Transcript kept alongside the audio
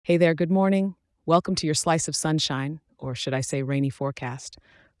Hey there, good morning. Welcome to your slice of sunshine, or should I say rainy forecast,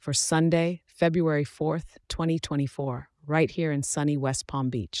 for Sunday, February 4th, 2024, right here in sunny West Palm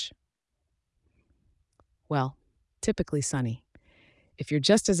Beach. Well, typically sunny. If you're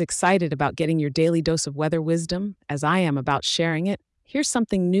just as excited about getting your daily dose of weather wisdom as I am about sharing it, here's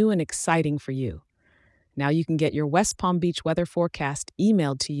something new and exciting for you. Now you can get your West Palm Beach weather forecast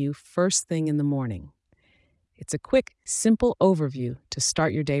emailed to you first thing in the morning. It's a quick, simple overview to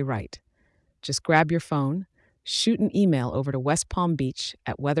start your day right. Just grab your phone, shoot an email over to West Palm Beach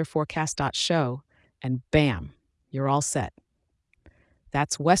at weatherforecast.show, and bam, you're all set.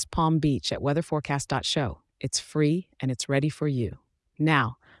 That's West Palm Beach at weatherforecast.show. It's free and it's ready for you.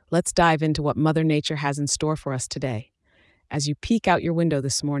 Now, let's dive into what Mother Nature has in store for us today. As you peek out your window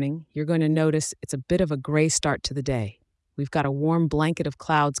this morning, you're going to notice it's a bit of a gray start to the day. We've got a warm blanket of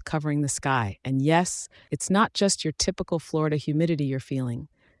clouds covering the sky. And yes, it's not just your typical Florida humidity you're feeling.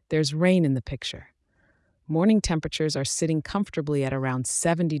 There's rain in the picture. Morning temperatures are sitting comfortably at around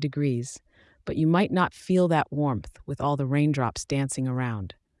 70 degrees, but you might not feel that warmth with all the raindrops dancing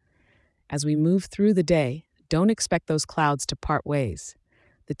around. As we move through the day, don't expect those clouds to part ways.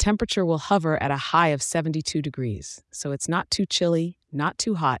 The temperature will hover at a high of 72 degrees, so it's not too chilly, not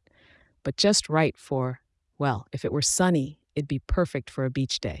too hot, but just right for, well, if it were sunny, it'd be perfect for a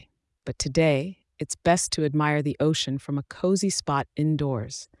beach day. But today, it's best to admire the ocean from a cozy spot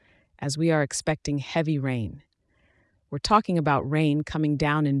indoors, as we are expecting heavy rain. We're talking about rain coming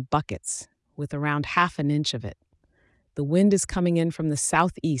down in buckets, with around half an inch of it. The wind is coming in from the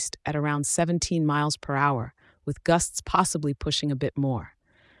southeast at around 17 miles per hour, with gusts possibly pushing a bit more.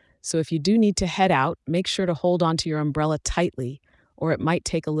 So if you do need to head out, make sure to hold onto your umbrella tightly, or it might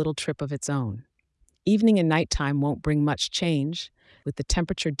take a little trip of its own. Evening and nighttime won't bring much change, with the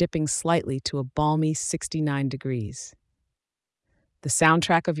temperature dipping slightly to a balmy 69 degrees. The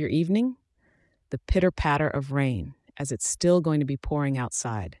soundtrack of your evening? The pitter-patter of rain, as it's still going to be pouring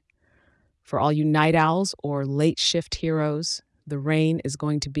outside. For all you night owls or late shift heroes, the rain is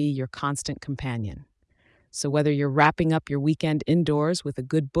going to be your constant companion. So whether you're wrapping up your weekend indoors with a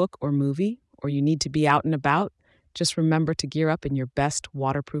good book or movie, or you need to be out and about, just remember to gear up in your best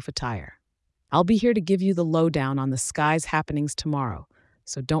waterproof attire. I'll be here to give you the lowdown on the sky's happenings tomorrow,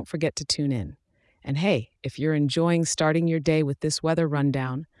 so don't forget to tune in. And hey, if you're enjoying starting your day with this weather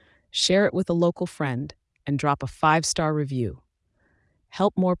rundown, share it with a local friend and drop a 5-star review.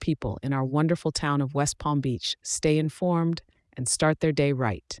 Help more people in our wonderful town of West Palm Beach stay informed and start their day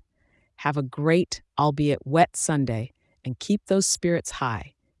right. Have a great, albeit wet Sunday, and keep those spirits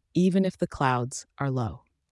high, even if the clouds are low.